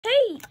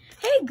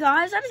Hey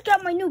guys, I just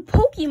got my new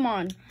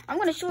Pokemon. I'm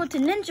gonna show it to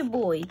Ninja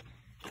Boy.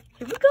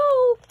 Here we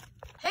go.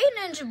 Hey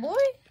Ninja Boy,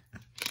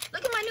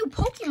 look at my new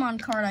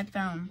Pokemon card I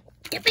found.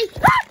 Yippee!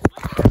 Not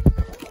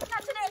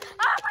today.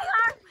 Ah, my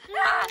heart!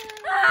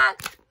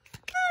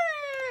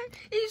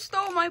 He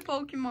stole my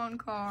Pokemon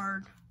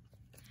card.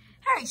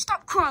 Hey,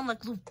 stop crying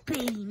like a little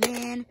baby,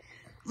 man.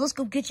 Let's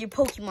go get your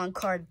Pokemon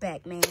card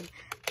back, man.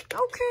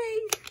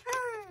 Okay.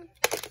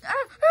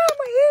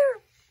 My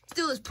hair.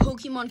 Steal his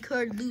Pokemon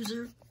card,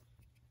 loser.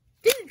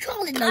 Didn't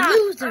call it a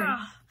loser.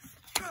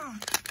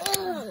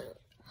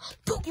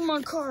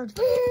 Pokemon card.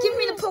 Give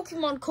me the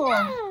Pokemon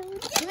card.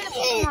 Give me the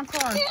Pokemon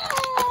card.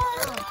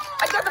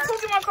 I got the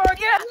Pokemon card.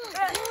 Yeah.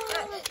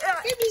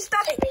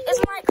 Stop it. It's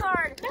my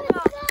card.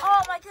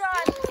 Oh my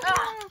god.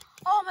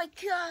 Oh my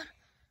god.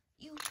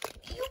 You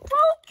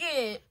broke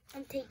it.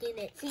 I'm taking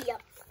it. See ya.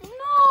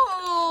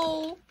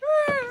 No.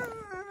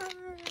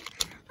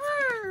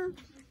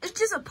 It's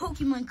just a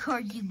Pokemon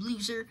card, you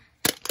loser.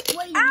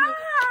 Wait a minute.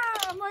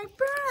 My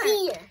back.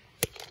 Here.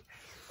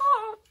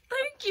 Oh,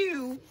 thank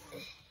you.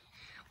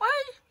 Why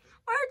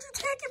did you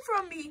take it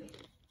from me?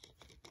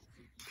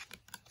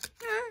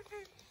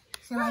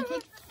 So I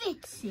can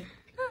fix it.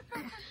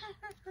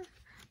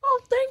 Oh,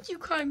 thank you,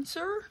 kind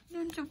sir,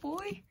 Ninja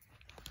Boy.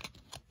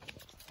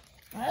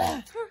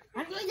 I'm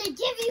going to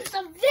give you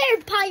some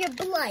vampire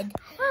blood.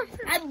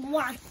 I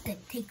want to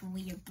take away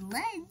your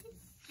blood.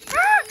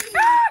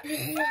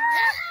 Run!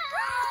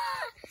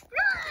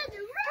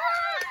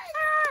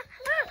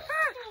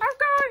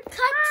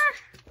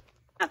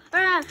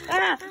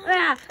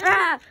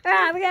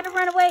 We gotta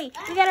run away.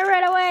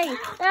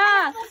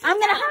 I'm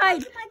gonna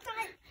hide.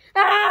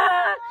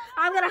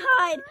 I'm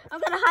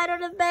gonna hide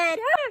under the bed.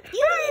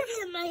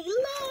 You're my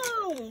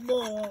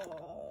longbow.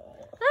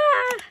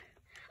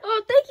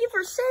 Oh, thank you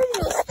for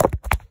saving us.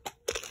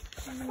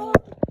 Oh,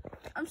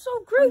 I'm so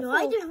grateful. No,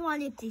 I just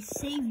wanted to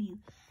save you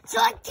so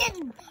I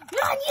can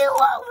run you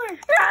over.